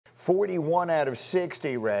41 out of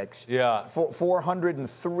 60, Rex. Yeah.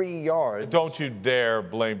 403 yards. Don't you dare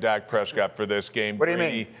blame Dak Prescott for this game. What do you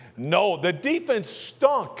mean? No, the defense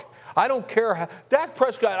stunk. I don't care how. Dak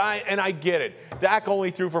Prescott, I get it. Dak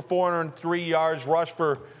only threw for 403 yards, rushed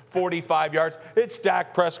for 45 yards. It's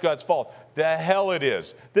Dak Prescott's fault. The hell it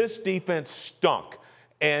is. This defense stunk.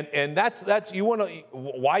 And that's you want to,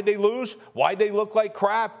 why'd they lose? Why'd they look like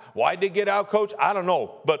crap? Why'd they get out coached? I don't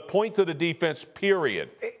know. But point to the defense,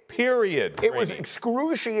 period. Period. It was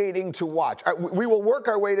excruciating to watch. We will work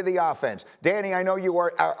our way to the offense. Danny, I know you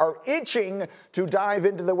are itching to dive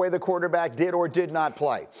into the way the quarterback did or did not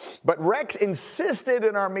play. But Rex insisted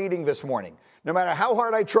in our meeting this morning, no matter how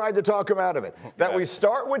hard I tried to talk him out of it, that we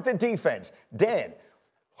start with the defense. Dan,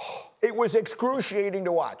 it was excruciating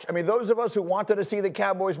to watch. I mean, those of us who wanted to see the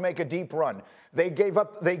Cowboys make a deep run, they gave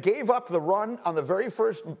up the run on the very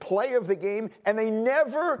first play of the game, and they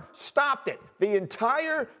never stopped it the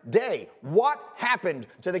entire day. What happened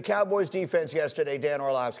to the Cowboys defense yesterday, Dan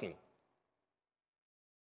Orlovsky?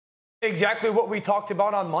 Exactly what we talked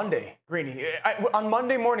about on Monday, Greeny. On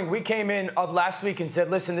Monday morning, we came in of last week and said,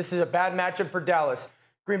 listen, this is a bad matchup for Dallas.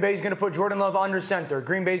 Green Bay's going to put Jordan Love under center.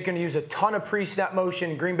 Green Bay's going to use a ton of pre-snap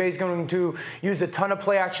motion. Green Bay's going to use a ton of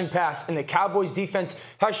play-action pass. And the Cowboys defense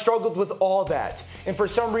has struggled with all that. And for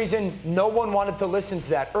some reason, no one wanted to listen to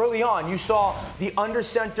that. Early on, you saw the under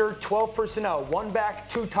center, 12 personnel, 1 back,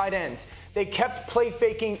 2 tight ends. They kept play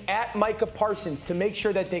faking at Micah Parsons to make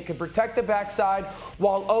sure that they could protect the backside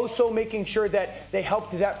while also making sure that they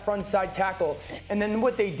helped that front side tackle. And then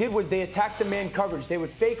what they did was they attacked the man coverage. They would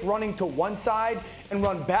fake running to one side and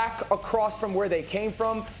run back across from where they came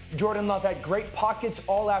from. Jordan Love had great pockets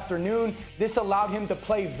all afternoon. This allowed him to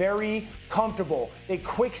play very comfortable. They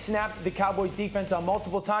quick snapped the Cowboys defense on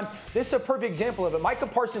multiple times. This is a perfect example of it. Micah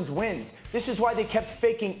Parsons wins. This is why they kept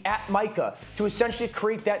faking at Micah to essentially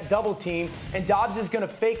create that double team. And Dobbs is going to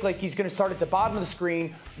fake like he's going to start at the bottom of the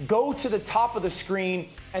screen, go to the top of the screen,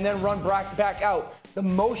 and then run back out. The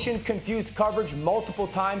motion confused coverage multiple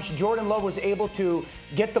times. Jordan Love was able to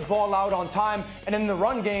get the ball out on time. And in the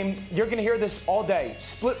run game, you're going to hear this all day.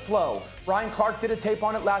 Split flow. Ryan Clark did a tape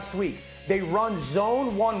on it last week. They run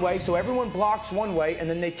zone one way, so everyone blocks one way, and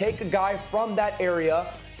then they take a guy from that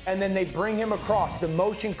area, and then they bring him across. The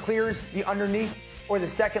motion clears the underneath or the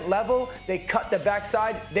second level. They cut the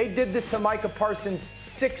backside. They did this to Micah Parsons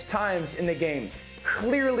 6 times in the game.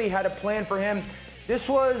 Clearly had a plan for him. This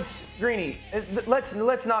was, Greeny,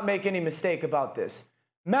 let's not make any mistake about this.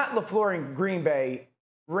 Matt LaFleur in Green Bay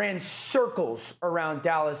ran circles around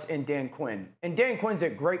Dallas and Dan Quinn. And Dan Quinn's a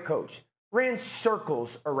great coach. Ran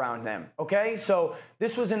circles around them, okay? So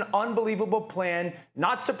this was an unbelievable plan.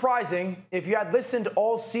 Not surprising. If you had listened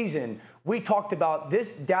all season, we talked about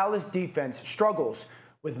this Dallas defense struggles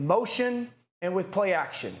with motion and with play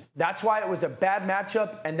action. That's why it was a bad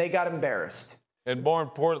matchup, and they got embarrassed. And more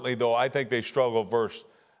importantly, though, I think they struggle versus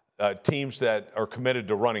teams that are committed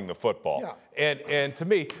to running the football. Yeah. And to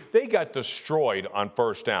me, they got destroyed on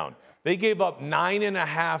first down. They gave up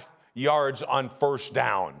 9.5 yards on first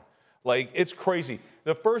down. Like, it's crazy.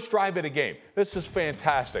 The first drive of the game, this is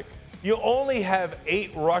fantastic. You only have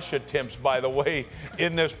 8 rush attempts, by the way,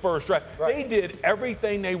 in this first drive. Right. They did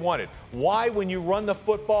everything they wanted. Why, when you run the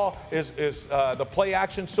football, is the play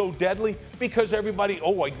action so deadly? Because everybody,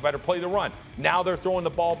 oh, you better play the run. Now they're throwing the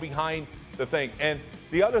ball behind the thing. And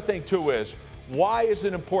the other thing, too, is why is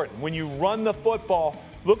it important? When you run the football,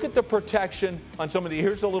 look at the protection on some of the,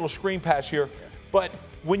 here's a little screen pass here. But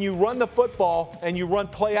when you run the football and you run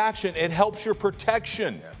play action, it helps your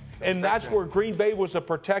protection. Yeah. And that's where Green Bay was a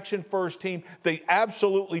protection-first team. They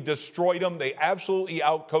absolutely destroyed them. They absolutely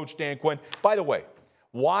out-coached Dan Quinn. By the way,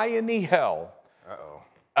 why in the hell,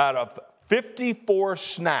 out of 54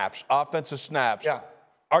 snaps, offensive snaps,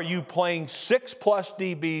 are you playing 6+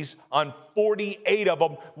 DBs on 48 of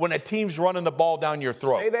them when a team's running the ball down your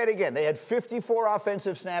throat? Say that again. They had 54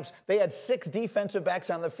 offensive snaps. They had 6 defensive backs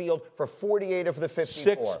on the field for 48 of the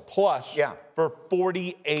 54. 6+ for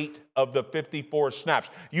 48 of the 54 snaps.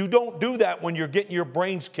 You don't do that when you're getting your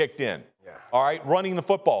brains kicked in. All right, running the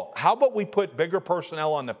football. How about we put bigger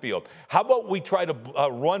personnel on the field? How about we try to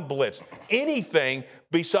run blitz? Anything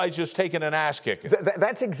besides just taking an ass kicking.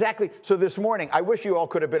 That's exactly. So this morning, I wish you all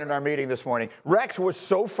could have been in our meeting this morning. Rex was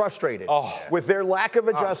so frustrated with their lack of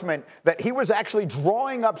adjustment that he was actually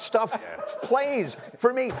drawing up plays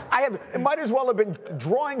for me. It might as well have been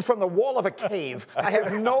drawings from the wall of a cave. I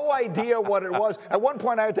have no idea what it was. At one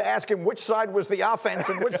point, I had to ask him which side was the offense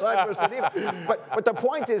and which side was the defense. But the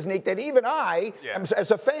point is, Nick, that even I,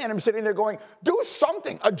 as a fan, am sitting there going, do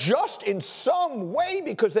something, adjust in some way,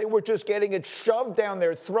 because they were just getting it shoved down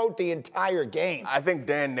their throat the entire game. I think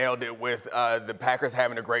Dan nailed it with the Packers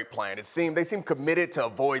having a great plan. They seemed committed to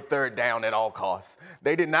avoid third down at all costs.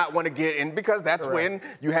 They did not want to get in because that's when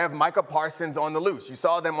you have Micah Parsons on the loose. You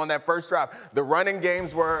saw them on that first drive. The running game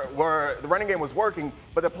was working,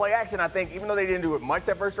 but the play action, I think, even though they didn't do it much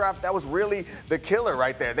that first drive, that was really the killer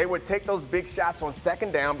right there. They would take those big shots on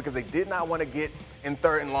second down because they did not want to get in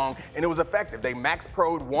third and long, and it was effective. They max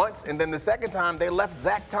pro'd once, and then the second time they left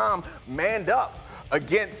Zach Tom manned up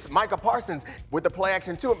against Micah Parsons with the play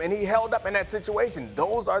action to him, and he held up in that situation.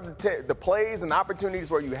 Those are the plays and the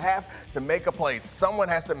opportunities where you have to make a play. Someone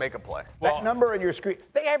has to make a play. That number on your screen,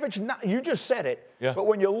 they average, you just said it, but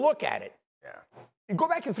when you look at it, you go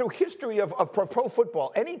back and through history of pro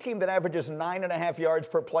football, any team that averages 9.5 yards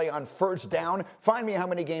per play on first down, find me how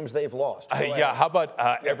many games they've lost. Yeah, how about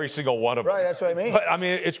every single one of them? Right, that's what I mean. But, I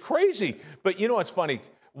mean, it's crazy. But, you know, it's funny.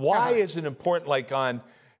 Why is it important, like on,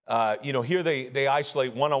 you know, here they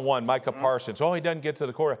isolate one-on-one Micah Parsons. Oh, he doesn't get to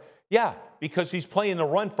the quarter. Yeah, because he's playing the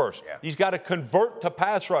run first. He's got to convert to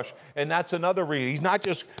pass rush, and that's another reason. He's not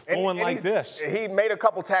just going like this. He made a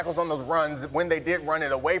couple tackles on those runs when they did run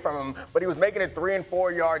it away from him, but he was making it 3 and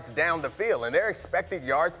 4 yards down the field, and their expected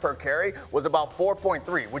yards per carry was about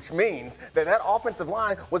 4.3, which means that offensive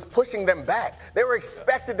line was pushing them back. They were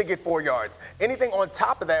expected to get 4 yards. Anything on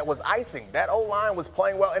top of that was icing. That O-line was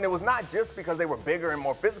playing well, and it was not just because they were bigger and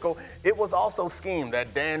more physical. It was also scheme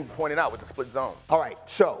that Dan pointed out with the split zone. All right,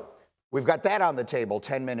 so we've got that on the table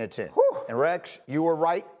 10 minutes in. And Rex, you were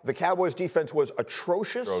right. The Cowboys' defense was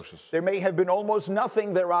atrocious. There may have been almost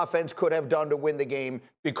nothing their offense could have done to win the game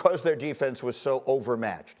because their defense was so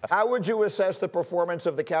overmatched. How would you assess the performance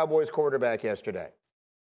of the Cowboys quarterback yesterday?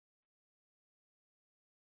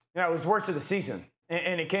 Yeah, it was worst of the season,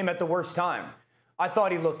 and it came at the worst time. I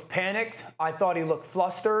thought he looked panicked. I thought he looked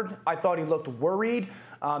flustered. I thought he looked worried,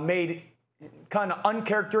 made kind of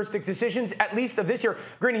uncharacteristic decisions, at least of this year.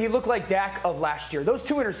 Greeny, he looked like Dak of last year. Those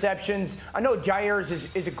 2 interceptions, I know Jair's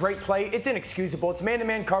is a great play. It's inexcusable. It's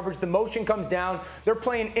man-to-man coverage. The motion comes down. They're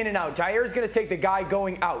playing in and out. Jair's going to take the guy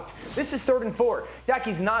going out. This is 3rd and 4. Dak,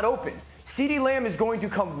 he's not open. CeeDee Lamb is going to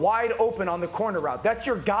come wide open on the corner route. That's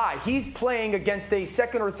your guy. He's playing against a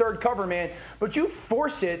 2nd or 3rd cover man, but you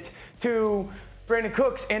force it to Brandon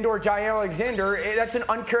Cooks and or Jair Alexander. That's an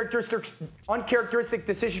uncharacteristic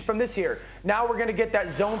decision from this year. Now we're going to get that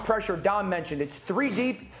zone pressure Dom mentioned. It's 3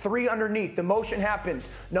 deep, 3 underneath. The motion happens.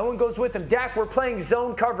 No one goes with him. Dak, we're playing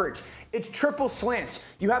zone coverage. It's triple slants.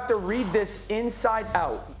 You have to read this inside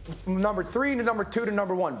out. Number 3 to number 2 to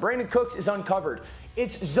number 1. Brandon Cooks is uncovered.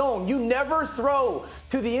 It's zone. You never throw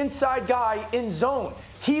to the inside guy in zone.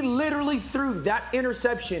 He literally threw that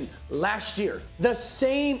interception last year. The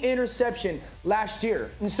same interception last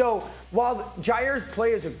year. And so while Jair's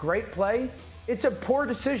play is a great play, it's a poor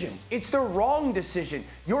decision. It's the wrong decision.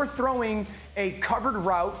 You're throwing a covered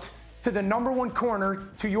route to the number 1 corner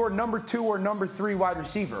to your number 2 or number 3 wide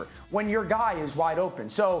receiver when your guy is wide open.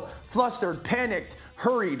 So flustered, panicked,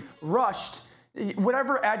 hurried, rushed,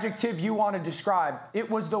 whatever adjective you want to describe, it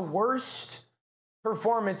was the worst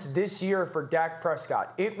performance this year for Dak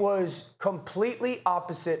Prescott. It was completely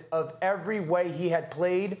opposite of every way he had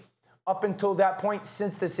played up until that point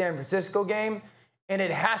since the San Francisco game, and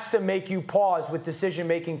it has to make you pause with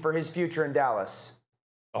decision-making for his future in Dallas.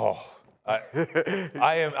 Oh,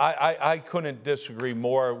 I couldn't disagree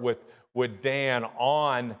more with Dan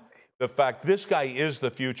on the fact this guy is the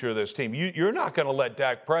future of this team. You're not going to let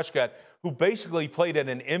Dak Prescott, who basically played at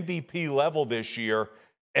an MVP level this year,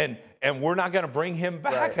 and we're not going to bring him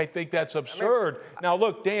back. Right. I think that's absurd. Now,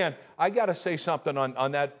 look, Dan, I got to say something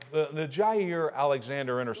on that, the Jair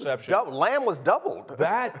Alexander interception. Lamb was doubled.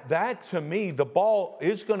 That to me, the ball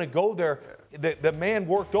is going to go there. The man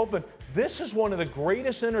worked open. This is one of the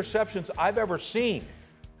greatest interceptions I've ever seen.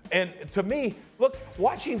 And to me, look,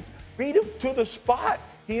 watch him beat him to the spot.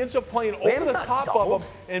 He ends up playing over the top of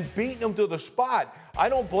him and beating him to the spot. I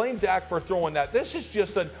don't blame Dak for throwing that. This is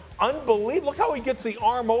just an unbelievable. Look how he gets the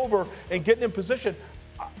arm over and getting in position.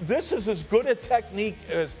 This is as good a technique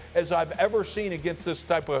as I've ever seen against this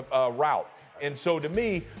type of route. And so to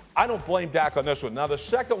me, I don't blame Dak on this one. Now, the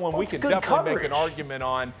second one, we can definitely make an argument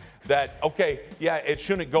on that, okay, yeah, it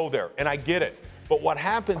shouldn't go there. And I get it. But what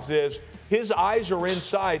happens is his eyes are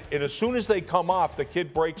inside, and as soon as they come off, the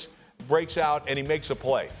kid breaks out and he makes a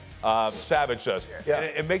play. Savage does. Yeah.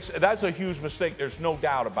 And that's a huge mistake. There's no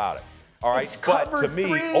doubt about it. All right. But to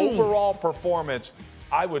me, overall performance,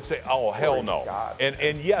 I would say, oh, hell no.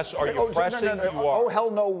 And yes, are you pressing? No. You are. Oh,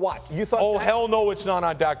 hell no what? You thought oh, hell no, it's not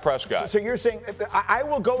on Dak Prescott. So you're saying, I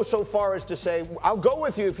will go so far as to say, I'll go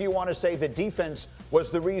with you if you want to say the defense was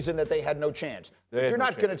the reason that they had no chance. You're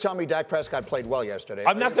not going to tell me Dak Prescott played well yesterday.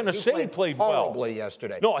 I'm not going to say he played well. Horribly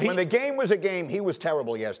yesterday. No, when the game was a game, he was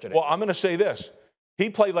terrible yesterday. Well, I'm going to say this. He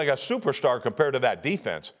played like a superstar compared to that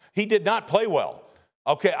defense. He did not play well.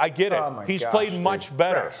 Okay, I get it. He's played much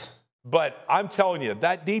better. Rex. But I'm telling you,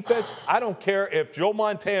 that defense, I don't care if Joe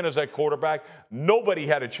Montana's at quarterback, nobody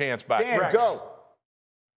had a chance back there. Rex, go.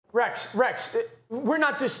 Rex, we're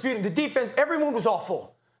not disputing. The defense, everyone was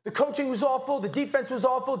awful. The coaching was awful. The defense was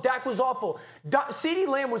awful. Dak was awful. CeeDee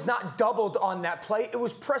Lamb was not doubled on that play. It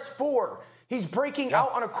was press 4. He's breaking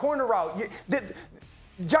out on a corner route.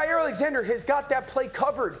 Jair Alexander has got that play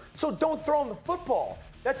covered, so don't throw him the football.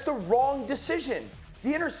 That's the wrong decision.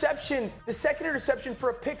 The interception, the second interception for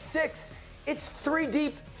a pick 6, it's 3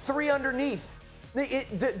 deep, 3 underneath.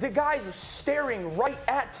 The guys are staring right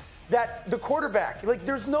at the quarterback. Like,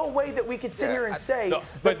 there's no way that we could sit here and say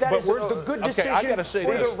that is the good decision or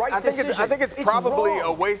the right decision. I think it's probably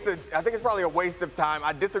a waste of. I think it's probably a waste of time.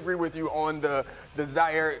 I disagree with you on the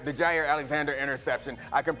Jair Alexander interception.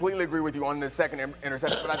 I completely agree with you on the second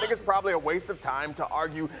interception, but I think it's probably a waste of time to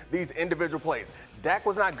argue these individual plays. Dak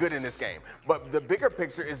was not good in this game, but the bigger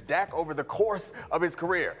picture is Dak over the course of his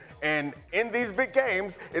career. And in these big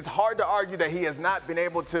games, it's hard to argue that he has not been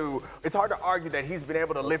able to. It's hard to argue that he's been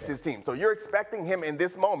able to lift his team. So you're expecting him in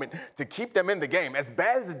this moment to keep them in the game. As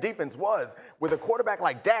bad as the defense was, with a quarterback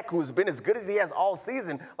like Dak, who's been as good as he has all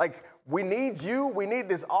season, like, we need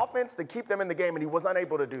this offense to keep them in the game, and he was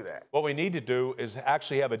unable to do that. What we need to do is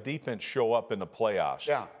actually have a defense show up in the playoffs.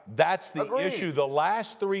 Yeah. That's the issue. The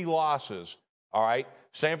last 3 losses, all right,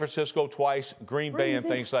 San Francisco twice, Green Bay and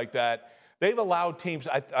things like that, they've allowed teams,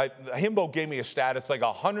 Himbo gave me a stat, it's like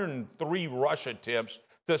 103 rush attempts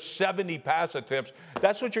to 70 pass attempts.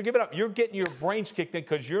 That's what you're giving up. You're getting your brains kicked in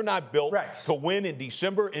because you're not built to win in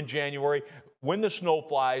December and January, when the snow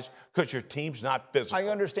flies, because your team's not physical.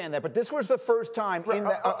 I understand that, but this was the first time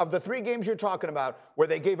of the 3 games you're talking about where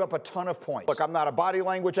they gave up a ton of points. Look, I'm not a body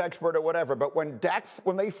language expert or whatever, but when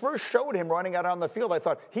they first showed him running out on the field, I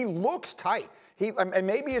thought, he looks tight. And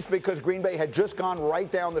maybe it's because Green Bay had just gone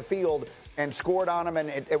right down the field and scored on him,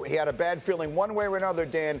 and he had a bad feeling one way or another,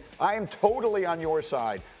 Dan. I am totally on your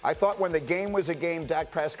side. I thought when the game was a game,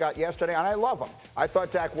 Dak Prescott yesterday, and I love him, I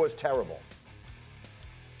thought Dak was terrible.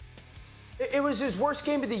 It was his worst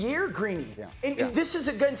game of the year, Greeny. And this is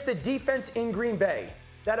against the defense in Green Bay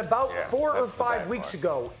that about 4 or 5 weeks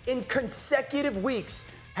ago, in consecutive weeks,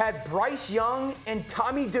 had Bryce Young and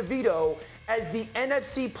Tommy DeVito as the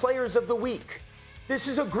NFC Players of the Week. This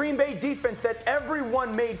is a Green Bay defense that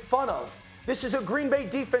everyone made fun of. This is a Green Bay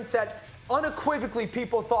defense that unequivocally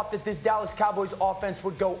people thought that this Dallas Cowboys offense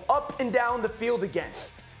would go up and down the field against.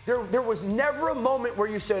 There was never a moment where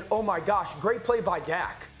you said, oh my gosh, great play by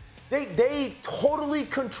Dak. They totally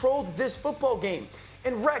controlled this football game.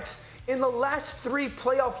 And Rex, in the last 3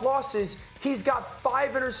 playoff losses, he's got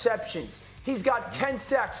 5 interceptions. He's got 10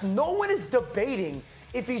 sacks. No one is debating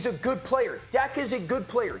if he's a good player. Dak is a good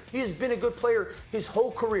player. He has been a good player his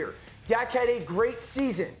whole career. Dak had a great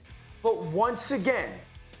season. But once again,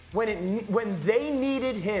 when they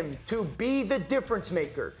needed him to be the difference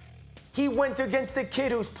maker, he went against a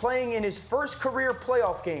kid who's playing in his first career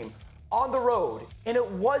playoff game on the road, and it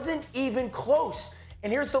wasn't even close.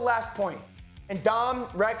 And here's the last point. And Dom,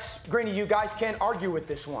 Rex, Greeny, you guys can't argue with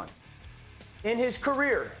this one. In his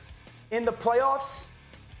career, in the playoffs,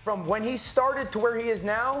 from when he started to where he is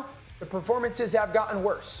now, the performances have gotten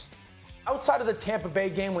worse. Outside of the Tampa Bay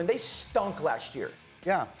game when they stunk last year.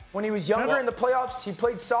 Yeah. When he was younger in the playoffs, he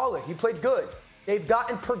played solid. He played good. They've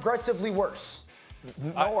gotten progressively worse.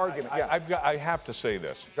 No argument. I have to say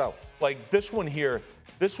this. Go. Like this one here,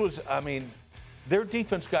 this was, I mean, their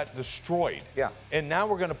defense got destroyed. Yeah. And now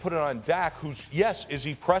we're going to put it on Dak, who's, yes, is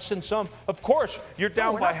he pressing some? Of course. You're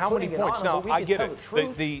down by how many points? Now, I get it.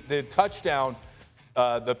 The touchdown,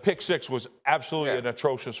 the pick 6 was absolutely an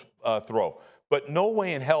atrocious throw. But no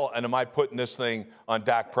way in hell am I putting this thing on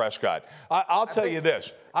Dak Prescott. I'll tell you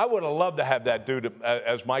this. I would have loved to have that dude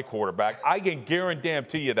as my quarterback. I can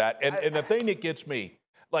guarantee you that. And the thing that gets me,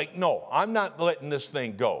 like, no, I'm not letting this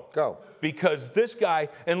thing go. Go. Because this guy,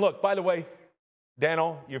 and look, by the way,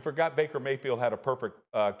 Dano, you forgot Baker Mayfield had a perfect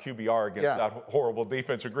QBR against that horrible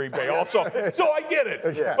defense of Green Bay also. So I get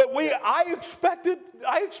it. Yeah. But I expected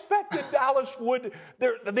Dallas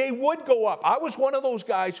they would go up. I was one of those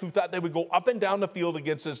guys who thought they would go up and down the field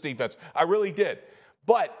against this defense. I really did.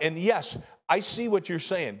 But, and yes, I see what you're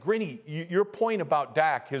saying. Greeny, your point about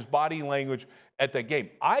Dak, his body language at the game.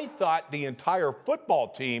 I thought the entire football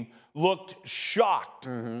team looked shocked,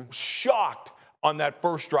 shocked on that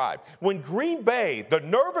first drive. When Green Bay, the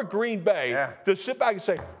nerve of Green Bay, to sit back and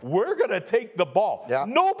say, we're going to take the ball.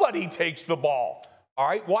 Nobody takes the ball. All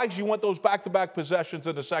right? Why? Because you want those back-to-back possessions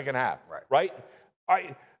in the second half. Right? All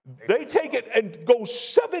right? They take it and go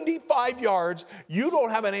 75 yards. You don't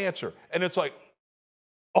have an answer. And it's like,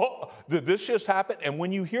 oh, did this just happen? And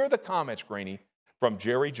when you hear the comments, Greeny, from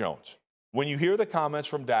Jerry Jones, when you hear the comments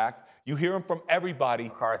from Dak, you hear them from everybody.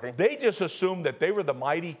 McCarthy. They just assumed that they were the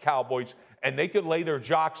mighty Cowboys and they could lay their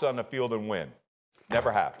jocks on the field and win.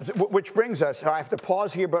 Never happened. Which brings us, I have to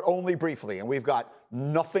pause here, but only briefly, and we've got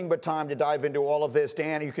nothing but time to dive into all of this.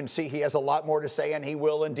 Dan, you can see he has a lot more to say, and he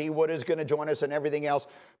will, and D. Wood is going to join us and everything else,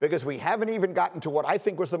 because we haven't even gotten to what I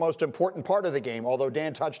think was the most important part of the game, although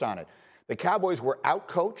Dan touched on it. The Cowboys were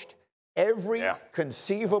outcoached every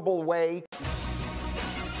conceivable way.